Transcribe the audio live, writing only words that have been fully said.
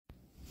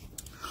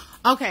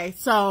Okay,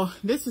 so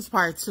this is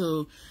part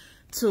 2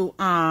 to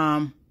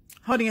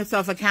holding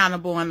yourself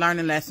accountable and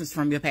learning lessons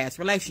from your past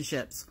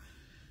relationships.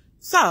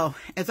 So,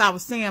 as I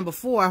was saying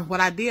before, what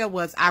I did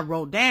was I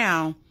wrote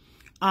down,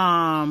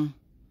 I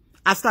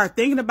started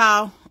thinking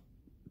about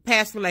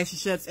past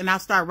relationships and I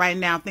started writing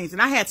down things,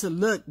 and I had to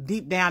look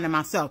deep down in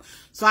myself.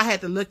 So I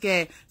had to look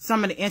at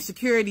some of the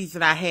insecurities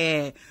that I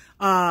had,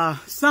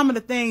 some of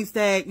the things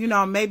that,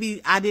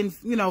 maybe I didn't,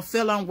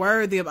 feel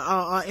unworthy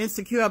or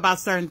insecure about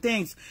certain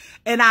things.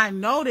 And I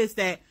noticed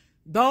that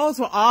those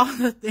were all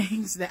the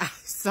things that I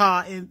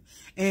saw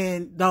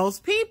in those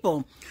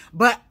people.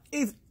 But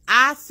if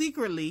I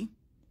secretly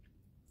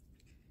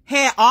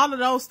had all of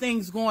those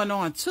things going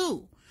on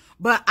too,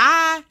 but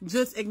I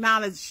just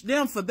acknowledged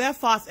them for their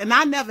faults, and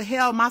I never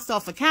held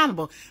myself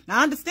accountable.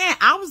 Now understand,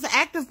 I was the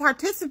active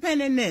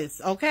participant in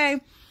this,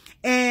 okay?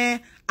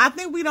 And I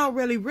think we don't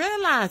really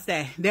realize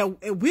that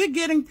we're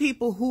getting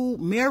people who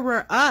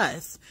mirror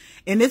us,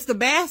 and it's the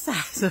bad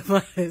sides of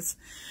us.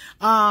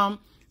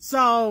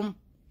 So,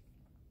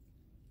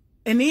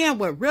 in the end,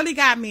 what really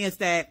got me is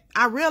that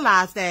I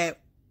realized that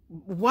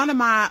one of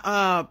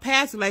my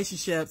past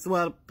relationships,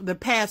 well, the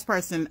last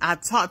person I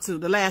talked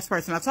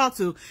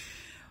to,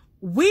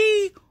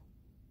 we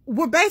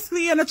were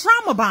basically in a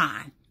trauma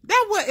bond.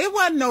 It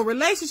wasn't no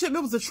relationship. It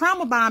was a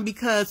trauma bond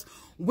because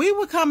we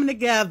were coming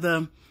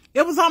together.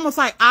 It was almost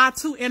like our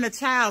two inner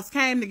childs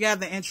came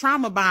together and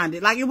trauma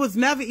bonded. Like, it was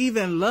never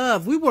even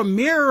love. We were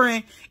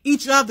mirroring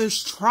each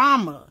other's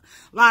trauma.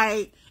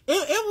 Like,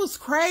 it was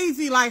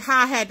crazy, like,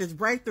 how I had this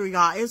breakthrough,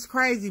 y'all. It's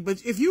crazy.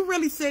 But if you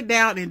really sit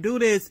down and do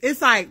this,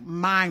 it's like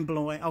mind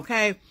blowing.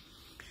 Okay.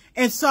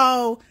 And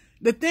so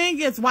the thing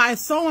is, why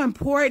it's so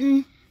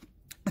important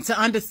to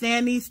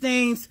understand these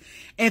things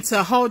and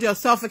to hold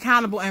yourself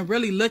accountable and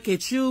really look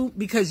at you,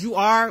 because you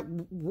are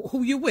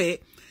who you're with,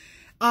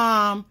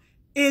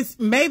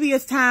 maybe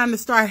it's time to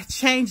start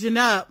changing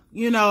up,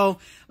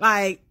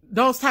 like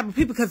those type of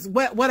people. Because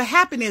what'll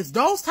happen is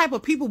those type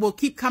of people will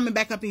keep coming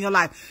back up in your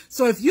life.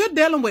 So if you're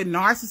dealing with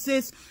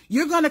narcissists,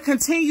 you're going to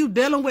continue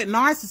dealing with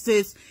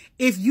narcissists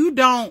if you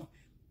don't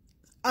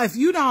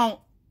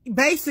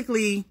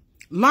basically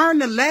learn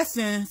the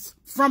lessons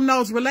from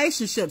those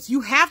relationships.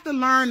 You have to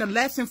learn a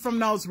lesson from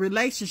those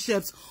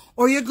relationships,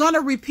 or you're going to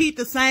repeat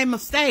the same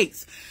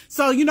mistakes.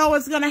 So you know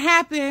what's going to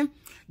happen?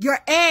 Your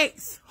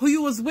ex, who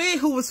you was with,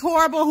 who was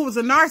horrible, who was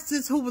a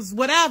narcissist, who was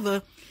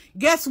whatever,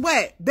 guess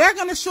what? They're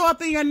going to show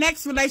up in your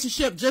next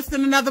relationship just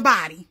in another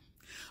body,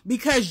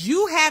 because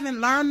you haven't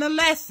learned the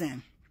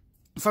lesson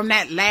from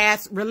that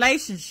last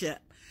relationship.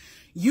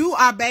 You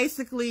are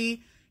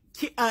basically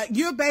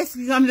you're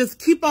basically going to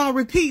just keep on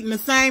repeating the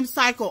same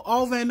cycle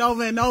over and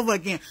over and over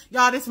again.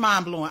 Y'all, this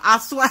mind blowing. I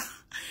swear.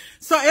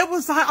 So it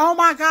was like, oh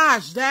my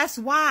gosh, that's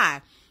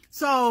why.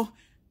 So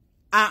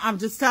I'm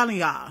just telling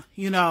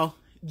y'all,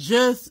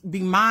 just be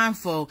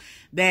mindful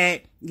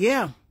that,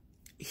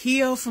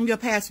 heal from your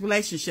past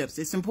relationships.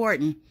 It's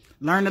important.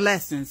 Learn the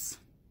lessons.